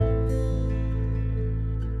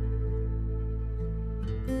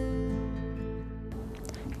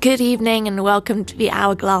Good evening and welcome to the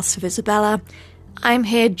Hourglass of Isabella. I'm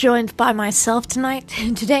here joined by myself tonight,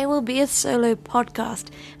 and today will be a solo podcast,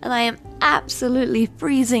 and I am absolutely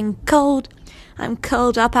freezing cold. I'm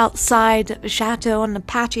curled up outside at the chateau on the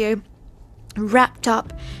patio, wrapped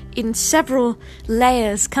up in several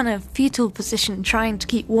layers, kind of fetal position, trying to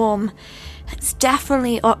keep warm. It's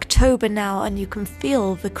definitely October now, and you can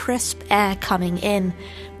feel the crisp air coming in,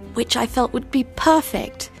 which I felt would be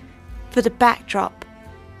perfect for the backdrop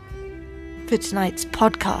for tonight's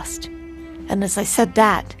podcast. And as I said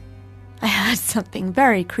that, I heard something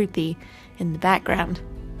very creepy in the background.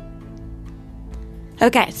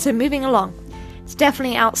 Okay, so moving along. It's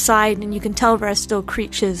definitely outside, and you can tell there are still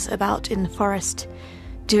creatures about in the forest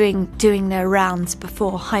doing their rounds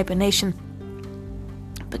before hibernation.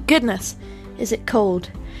 But goodness, is it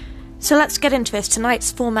cold. So let's get into this.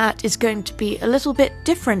 Tonight's format is going to be a little bit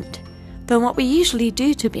different than what we usually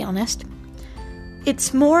do, to be honest.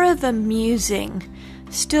 It's more of a musing,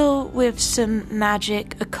 still with some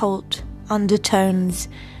magic, occult undertones,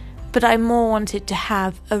 but I more wanted to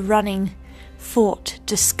have a running thought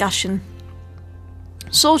discussion,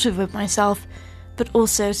 sort of with myself, but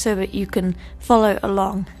also so that you can follow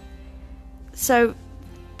along. So,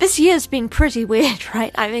 this year's been pretty weird,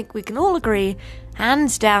 right? I think we can all agree,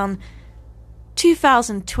 hands down,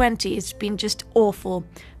 2020 has been just awful.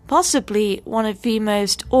 Possibly one of the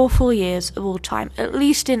most awful years of all time, at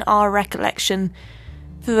least in our recollection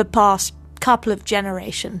for the past couple of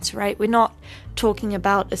generations, right? We're not talking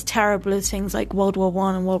about as terrible as things like World War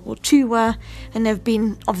I and World War II were, and there have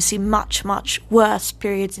been obviously much, much worse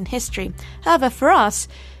periods in history. However, for us,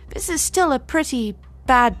 this is still a pretty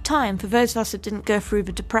bad time. For those of us that didn't go through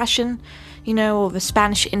the Depression, or the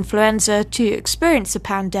Spanish influenza, to experience a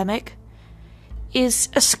pandemic is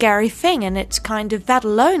a scary thing, and it's kind of, that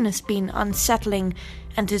alone has been unsettling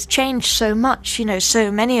and has changed so much.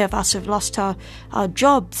 So many of us have lost our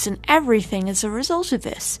jobs and everything as a result of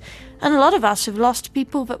this, and a lot of us have lost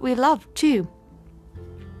people that we love too.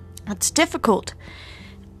 It's difficult,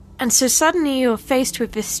 and so suddenly you're faced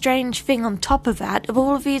with this strange thing on top of that, of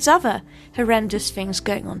all of these other horrendous things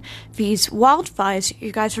going on. These wildfires,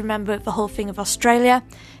 you guys remember the whole thing of Australia,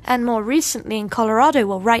 and more recently in Colorado.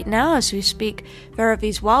 Well, right now as we speak, there are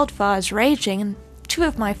these wildfires raging, and two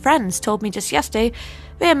of my friends told me just yesterday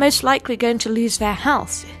they are most likely going to lose their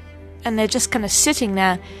house, and they're just kind of sitting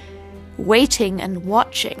there waiting and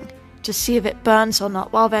watching to see if it burns or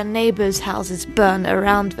not, while their neighbours' houses burn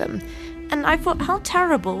around them. And I thought, how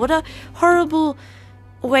terrible, what a horrible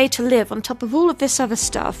way to live on top of all of this other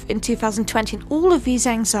stuff in 2020 and all of these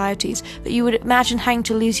anxieties that you would imagine having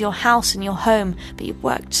to lose your house and your home that you've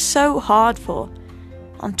worked so hard for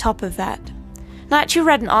on top of that. And I actually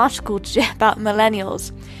read an article today about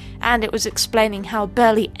millennials, and it was explaining how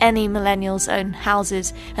barely any millennials own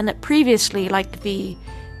houses, and that previously, like the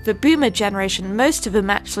boomer generation, most of them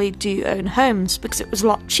actually do own homes because it was a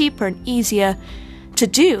lot cheaper and easier to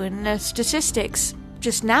do, and the statistics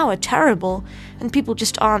just now are terrible, and people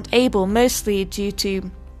just aren't able, mostly due to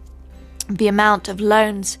the amount of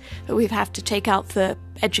loans that we have to take out for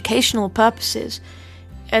educational purposes,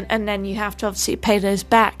 and then you have to obviously pay those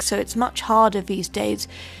back, so it's much harder these days.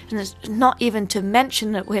 And it's not even to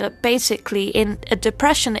mention that we're basically in a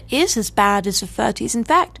depression that is as bad as the 30s. In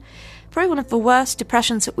fact, probably one of the worst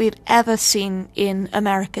depressions that we've ever seen in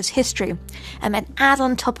America's history. And then add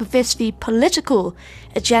on top of this the political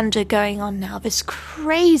agenda going on now, this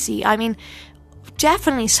crazy,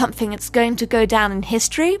 definitely something that's going to go down in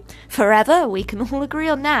history forever. We can all agree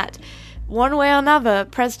on that. One way or another,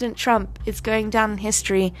 President Trump is going down in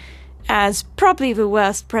history as probably the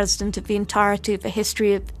worst president of the entirety of the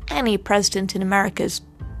history of any president in America's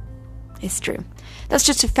history. That's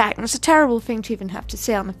just a fact, and it's a terrible thing to even have to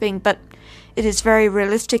say on the thing, but it is very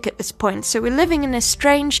realistic at this point. So we're living in a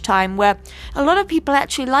strange time where a lot of people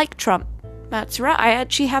actually like Trump. That's right, I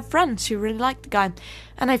actually have friends who really like the guy.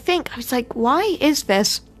 And I was like, why is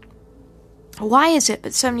this? Why is it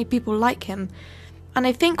that so many people like him? And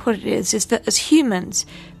I think what it is that as humans,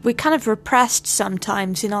 we're kind of repressed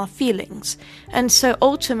sometimes in our feelings. And so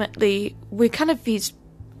ultimately, we're kind of these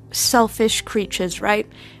selfish creatures, right?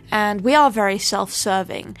 And we are very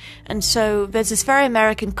self-serving. And so there's this very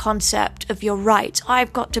American concept of your rights.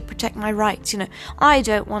 I've got to protect my rights. I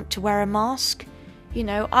don't want to wear a mask.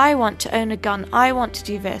 I want to own a gun. I want to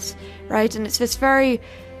do this, right? And it's this very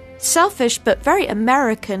selfish but very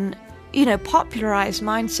American, popularized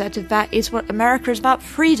mindset of that is what America is about,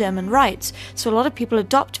 freedom and rights. So a lot of people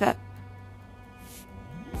adopt that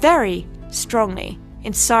very strongly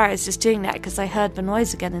in Sorry, I was just doing that because I heard the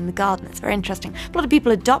noise again in the garden. It's very interesting. A lot of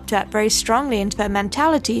people adopt that very strongly into their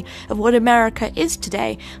mentality of what America is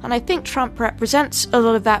today. And I think Trump represents a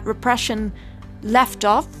lot of that repression left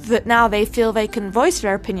off, that now they feel they can voice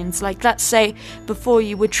their opinions. Like, let's say before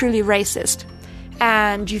you were truly racist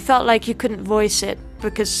and you felt like you couldn't voice it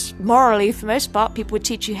because morally, for most part, people would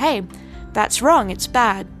teach you, hey, that's wrong, it's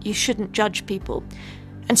bad, you shouldn't judge people.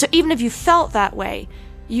 And so even if you felt that way,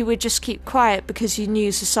 you would just keep quiet because you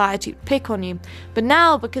knew society would pick on you. But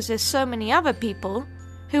now, because there's so many other people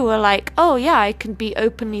who are like, oh yeah, I can be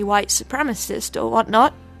openly white supremacist or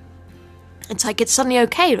whatnot, it's like it's suddenly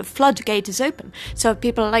okay, the floodgate is open. So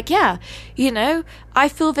people are like, yeah, you know, I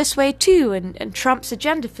feel this way too, and Trump's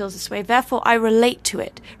agenda feels this way, therefore I relate to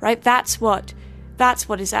it, right? That's what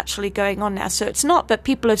is actually going on now. So it's not that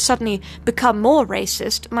people have suddenly become more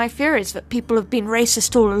racist. My fear is that people have been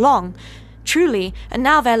racist all along, truly, and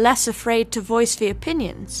now they're less afraid to voice the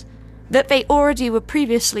opinions that they already were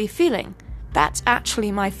previously feeling. That's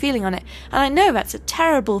actually my feeling on it. And I know that's a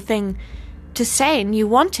terrible thing to say, and you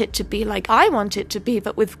want it to be like I want it to be,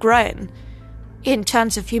 that we've grown in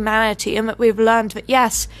terms of humanity, and that we've learned that,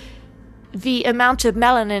 yes, the amount of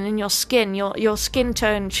melanin in your skin, your skin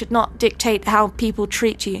tone should not dictate how people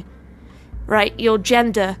treat you, right? Your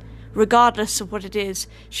gender, regardless of what it is,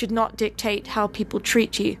 should not dictate how people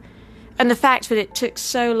treat you. And the fact that it took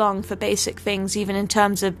so long for basic things, even in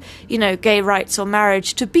terms of, you know, gay rights or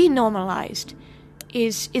marriage, to be normalized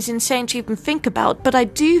is insane to even think about. But I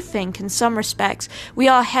do think, in some respects, we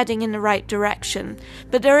are heading in the right direction.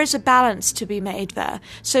 But there is a balance to be made there.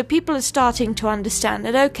 So people are starting to understand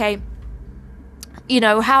that, okay, you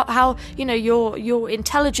know, how you know, your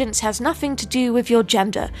intelligence has nothing to do with your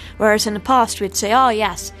gender. Whereas in the past we'd say, oh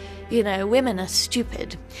yes, you know, women are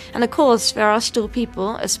stupid. And of course there are still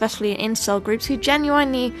people, especially in incel groups, who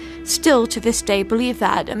genuinely still to this day believe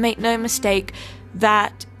that. And make no mistake,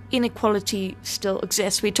 that inequality still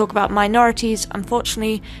exists. We talk about minorities.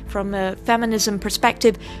 Unfortunately, from a feminism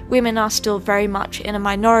perspective, women are still very much in a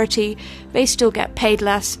minority. They still get paid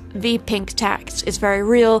less. The pink tax is very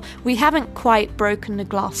real. We haven't quite broken the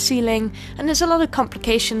glass ceiling, and there's a lot of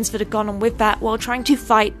complications that have gone on with that while trying to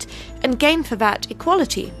fight and gain for that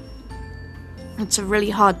equality. It's a really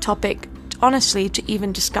hard topic, honestly, to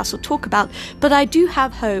even discuss or talk about, but I do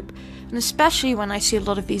have hope. And especially when I see a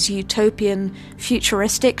lot of these utopian,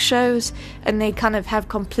 futuristic shows, and they kind of have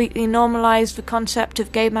completely normalized the concept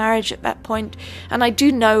of gay marriage at that point. And I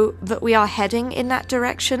do know that we are heading in that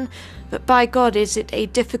direction, but by God, is it a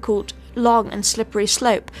difficult, long and slippery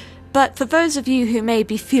slope. But for those of you who may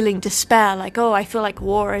be feeling despair, like, oh, I feel like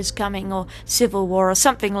war is coming, or civil war, or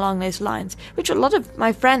something along those lines, which a lot of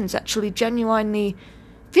my friends actually genuinely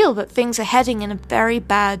feel that things are heading in a very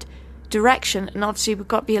bad direction, and obviously we've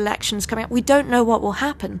got the elections coming up. We don't know what will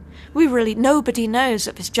happen. Nobody knows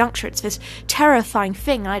at this juncture. It's this terrifying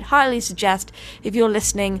thing. I'd highly suggest, if you're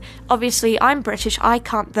listening, obviously I'm British, I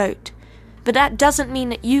can't vote. But that doesn't mean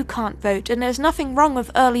that you can't vote, and there's nothing wrong with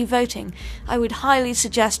early voting. I would highly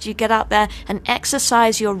suggest you get out there and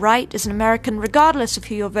exercise your right as an American, regardless of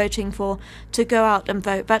who you're voting for, to go out and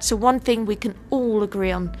vote. That's the one thing we can all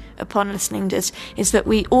agree on upon listening to this, is that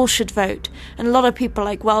we all should vote. And a lot of people are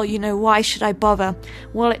like, well, you know, why should I bother?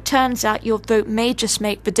 Well, it turns out your vote may just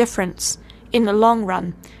make the difference in the long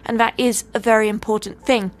run, and that is a very important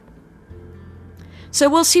thing. So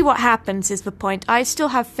we'll see what happens, is the point. I still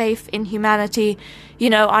have faith in humanity. You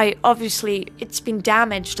know, it's been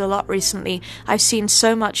damaged a lot recently. I've seen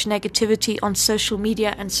so much negativity on social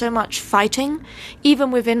media and so much fighting, even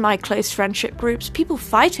within my close friendship groups, people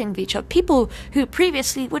fighting with each other, people who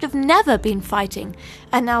previously would have never been fighting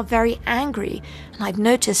are now very angry. And I've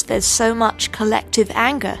noticed there's so much collective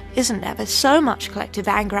anger, isn't there? There's so much collective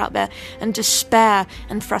anger out there, and despair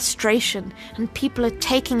and frustration, and people are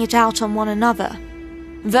taking it out on one another,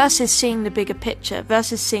 versus seeing the bigger picture,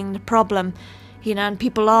 versus seeing the problem, you know, and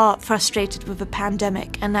people are frustrated with the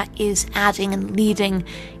pandemic, and that is adding and leading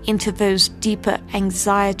into those deeper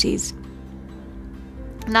anxieties.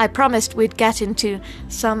 And I promised we'd get into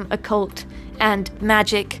some occult and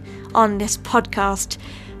magic on this podcast.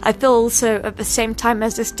 I feel also at the same time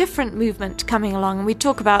there's this different movement coming along, and we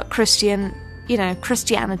talk about Christianity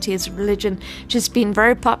as a religion, which has been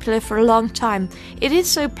very popular for a long time. It is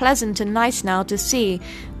so pleasant and nice now to see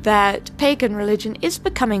that pagan religion is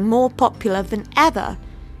becoming more popular than ever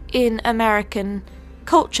in American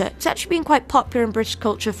culture. It's actually been quite popular in British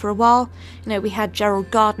culture for a while. You know, we had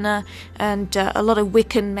Gerald Gardner and a lot of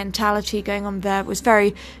Wiccan mentality going on there. It was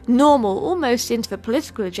very normal, almost into the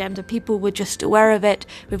political agenda. People were just aware of it.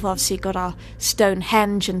 We've obviously got our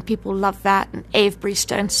Stonehenge, and people love that, and Avebury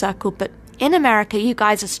Stone Circle, but in America, you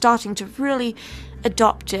guys are starting to really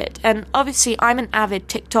adopt it. And obviously, I'm an avid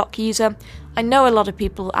TikTok user. I know a lot of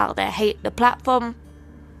people out there hate the platform.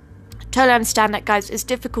 Totally understand that, guys. It's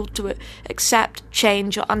difficult to accept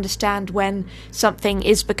change or understand when something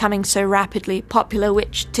is becoming so rapidly popular,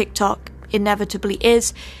 which TikTok inevitably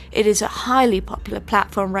is. It is a highly popular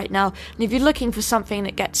platform right now, and if you're looking for something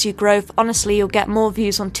that gets you growth, honestly, you'll get more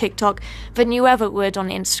views on TikTok than you ever would on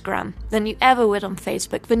Instagram, than you ever would on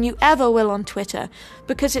Facebook, than you ever will on Twitter,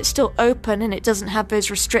 because it's still open and it doesn't have those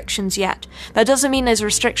restrictions yet. That doesn't mean those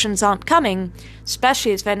restrictions aren't coming,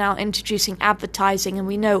 especially as they're now introducing advertising, and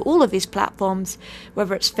we know all of these platforms,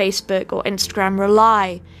 whether it's Facebook or Instagram,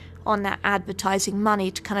 rely on that advertising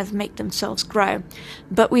money to kind of make themselves grow.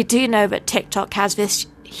 But we do know that TikTok has this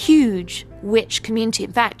huge witch community.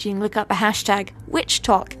 In fact, you can look up a hashtag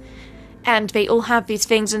WitchTok, and they all have these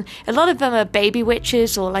things, and a lot of them are baby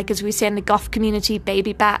witches, or like as we say in the goth community,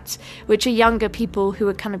 baby bats, which are younger people who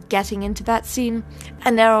are kind of getting into that scene,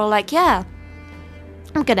 and they're all like, yeah,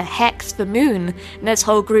 I'm gonna hex the moon. And there's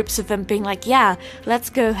whole groups of them being like, yeah, let's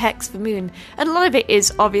go hex the moon. And a lot of it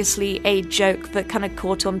is obviously a joke that kind of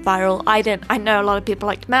caught on viral. I know a lot of people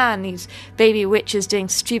like, man, these baby witches doing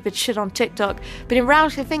stupid shit on TikTok. But in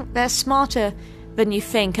reality, I think they're smarter than you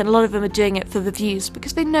think, and a lot of them are doing it for the views,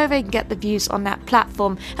 because they know they can get the views on that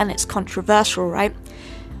platform, and it's controversial, right?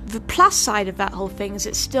 The plus side of that whole thing is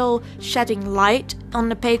it's still shedding light on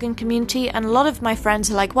the pagan community, and a lot of my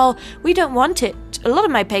friends are like, well, we don't want it. A lot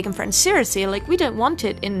of my pagan friends, seriously, are like, we don't want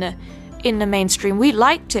it in the mainstream. We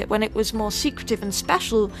liked it when it was more secretive and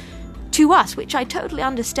special to us, which I totally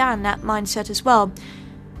understand that mindset as well.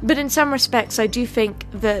 But in some respects, I do think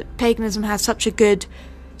that paganism has such a good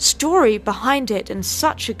story behind it and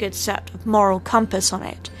such a good set of moral compass on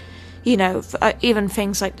it. You know, even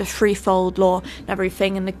things like the threefold law and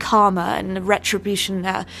everything, and the karma and the retribution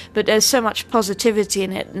there. But there's so much positivity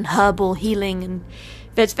in it, and herbal healing, and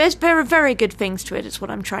there's very, very good things to it, is what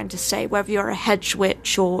I'm trying to say. Whether you're a hedge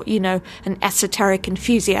witch or, you know, an esoteric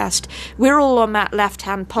enthusiast, we're all on that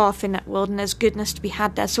left-hand path in that world, and there's goodness to be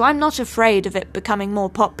had there. So I'm not afraid of it becoming more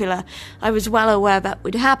popular. I was well aware that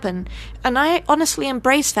would happen, and I honestly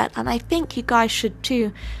embrace that, and I think you guys should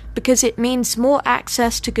too, because it means more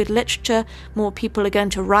access to good literature, more people are going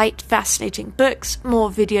to write fascinating books, more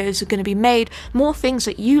videos are going to be made, more things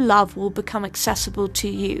that you love will become accessible to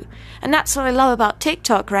you. And that's what I love about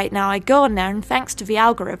TikTok right now. I go on there, and thanks to the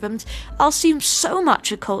algorithms, I'll see so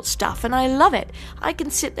much occult stuff, and I love it. I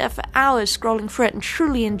can sit there for hours scrolling through it and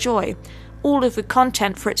truly enjoy all of the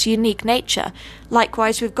content for its unique nature.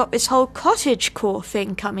 Likewise, we've got this whole cottagecore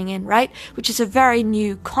thing coming in, right? Which is a very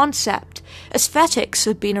new concept. Aesthetics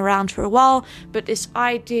have been around for a while, but this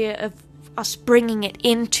idea of us bringing it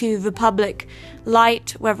into the public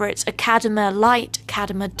light, whether it's Academa Light,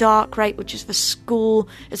 Academa Dark, right, which is the school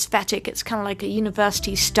aesthetic. It's kind of like a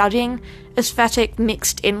university studying aesthetic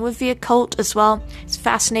mixed in with the occult as well. It's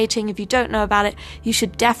fascinating. If you don't know about it, you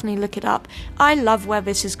should definitely look it up. I love where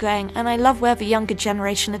this is going, and I love where the younger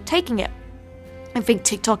generation are taking it. I think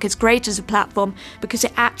TikTok is great as a platform because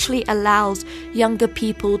it actually allows younger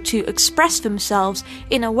people to express themselves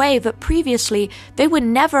in a way that previously they were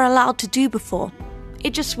never allowed to do before.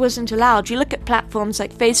 It just wasn't allowed. You look at platforms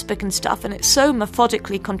like Facebook and stuff, and it's so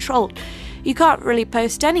methodically controlled. You can't really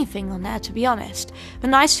post anything on there, to be honest. The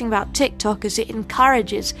nice thing about TikTok is it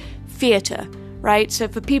encourages theatre, right? So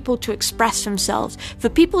for people to express themselves, for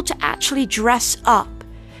people to actually dress up.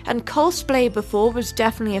 And cosplay before was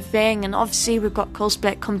definitely a thing, and obviously we've got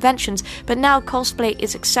cosplay at conventions, but now cosplay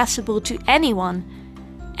is accessible to anyone,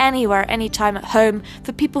 anywhere, anytime at home,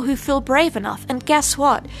 for people who feel brave enough. And guess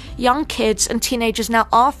what? Young kids and teenagers now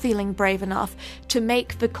are feeling brave enough to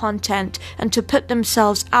make the content and to put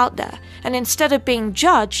themselves out there. And instead of being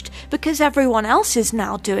judged because everyone else is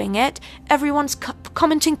now doing it, everyone's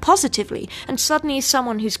commenting positively. And suddenly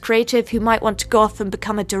someone who's creative, who might want to go off and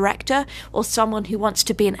become a director, or someone who wants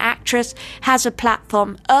to be an actress, has a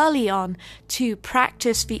platform early on to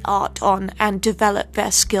practice the art on and develop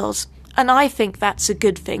their skills. And I think that's a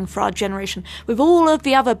good thing for our generation. With all of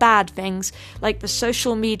the other bad things, like the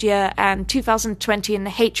social media and 2020 and the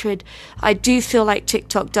hatred, I do feel like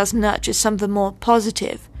TikTok does nurture some of the more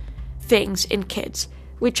positive things in kids,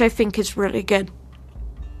 which I think is really good.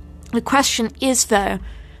 The question is, though,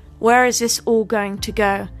 where is this all going to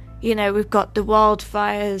go? You know, we've got the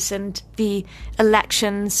wildfires and the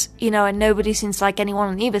elections, you know, and nobody seems like anyone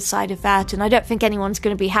on either side of that. And I don't think anyone's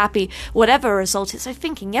going to be happy, whatever result is. I was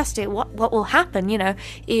thinking yesterday, what will happen, you know,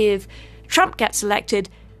 if Trump gets elected,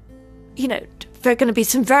 you know, There are going to be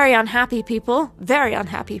some very unhappy people.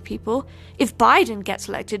 If Biden gets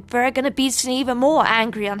elected, there are going to be some even more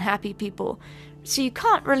angry, unhappy people. So you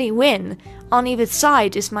can't really win on either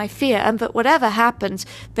side, is my fear. But whatever happens,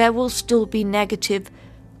 there will still be negative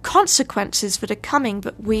consequences that are coming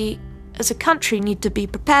that we, as a country, need to be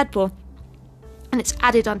prepared for. And it's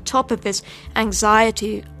added on top of this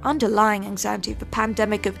anxiety, underlying anxiety of the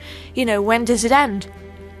pandemic of, when does it end?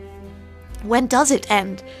 When does it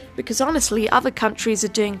end? Because honestly, other countries are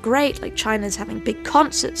doing great, like China's having big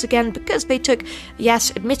concerts again, because they took,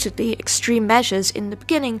 yes, admittedly, extreme measures in the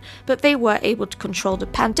beginning, but they were able to control the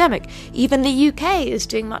pandemic. Even the UK is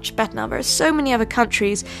doing much better now. There are so many other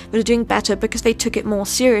countries that are doing better because they took it more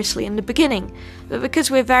seriously in the beginning. But because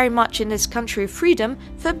we're very much in this country of freedom,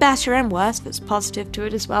 for better and worse, there's positive to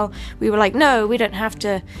it as well, we were like, no, we don't have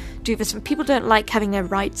to do this, and people don't like having their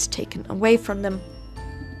rights taken away from them.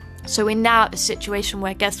 So we're now at a situation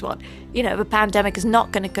where, guess what? The pandemic is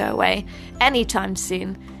not going to go away anytime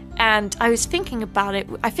soon. And I was thinking about it.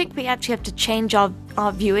 I think we actually have to change our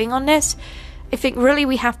viewing on this. I think really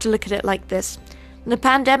we have to look at it like this. The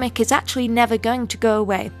pandemic is actually never going to go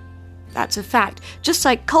away. That's a fact. Just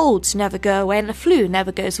like colds never go away and the flu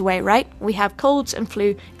never goes away, right? We have colds and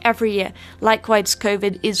flu every year. Likewise,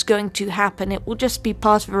 COVID is going to happen. It will just be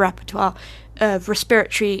part of a repertoire of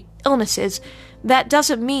respiratory illnesses. That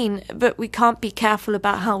doesn't mean that we can't be careful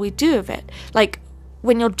about how we do with it. Like,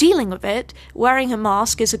 when you're dealing with it, wearing a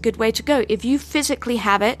mask is a good way to go. If you physically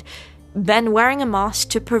have it, then wearing a mask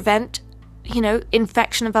to prevent,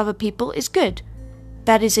 infection of other people is good.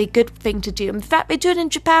 That is a good thing to do. In fact, they do it in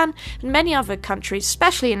Japan and many other countries,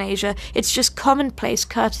 especially in Asia. It's just commonplace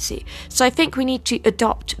courtesy. So I think we need to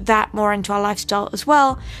adopt that more into our lifestyle as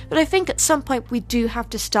well. But I think at some point we do have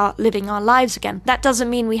to start living our lives again. That doesn't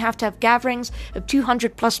mean we have to have gatherings of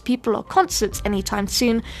 200 plus people or concerts anytime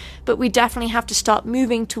soon, but we definitely have to start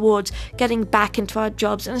moving towards getting back into our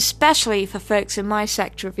jobs, and especially for folks in my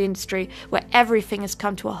sector of the industry where everything has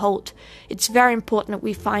come to a halt. It's very important that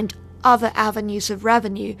we find other avenues of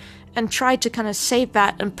revenue and try to kind of save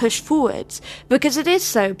that and push forwards, because it is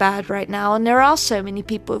so bad right now and there are so many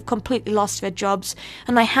people who've completely lost their jobs.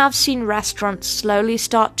 And I have seen restaurants slowly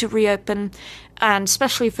start to reopen and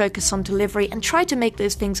especially focus on delivery and try to make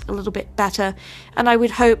those things a little bit better. And I would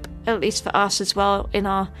hope, at least for us as well, in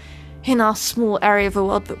our small area of the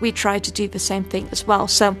world, that we try to do the same thing as well.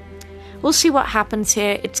 So we'll see what happens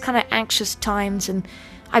here. It's kind of anxious times, and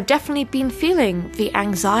I've definitely been feeling the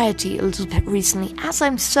anxiety a little bit recently, as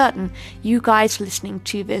I'm certain you guys listening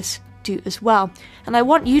to this do as well. And I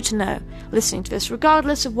want you to know, listening to this,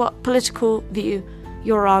 regardless of what political view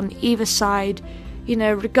you're on, either side,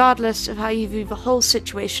 regardless of how you view the whole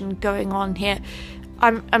situation going on here,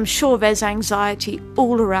 I'm sure there's anxiety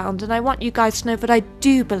all around, and I want you guys to know that I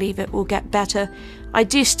do believe it will get better. I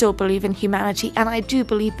do still believe in humanity, and I do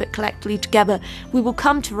believe that collectively together we will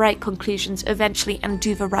come to right conclusions eventually and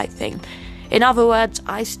do the right thing. In other words,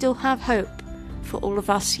 I still have hope for all of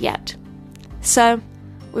us yet. So,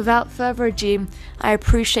 without further ado, I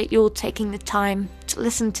appreciate you all taking the time to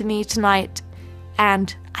listen to me tonight,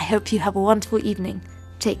 and I hope you have a wonderful evening.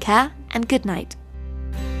 Take care, and good night.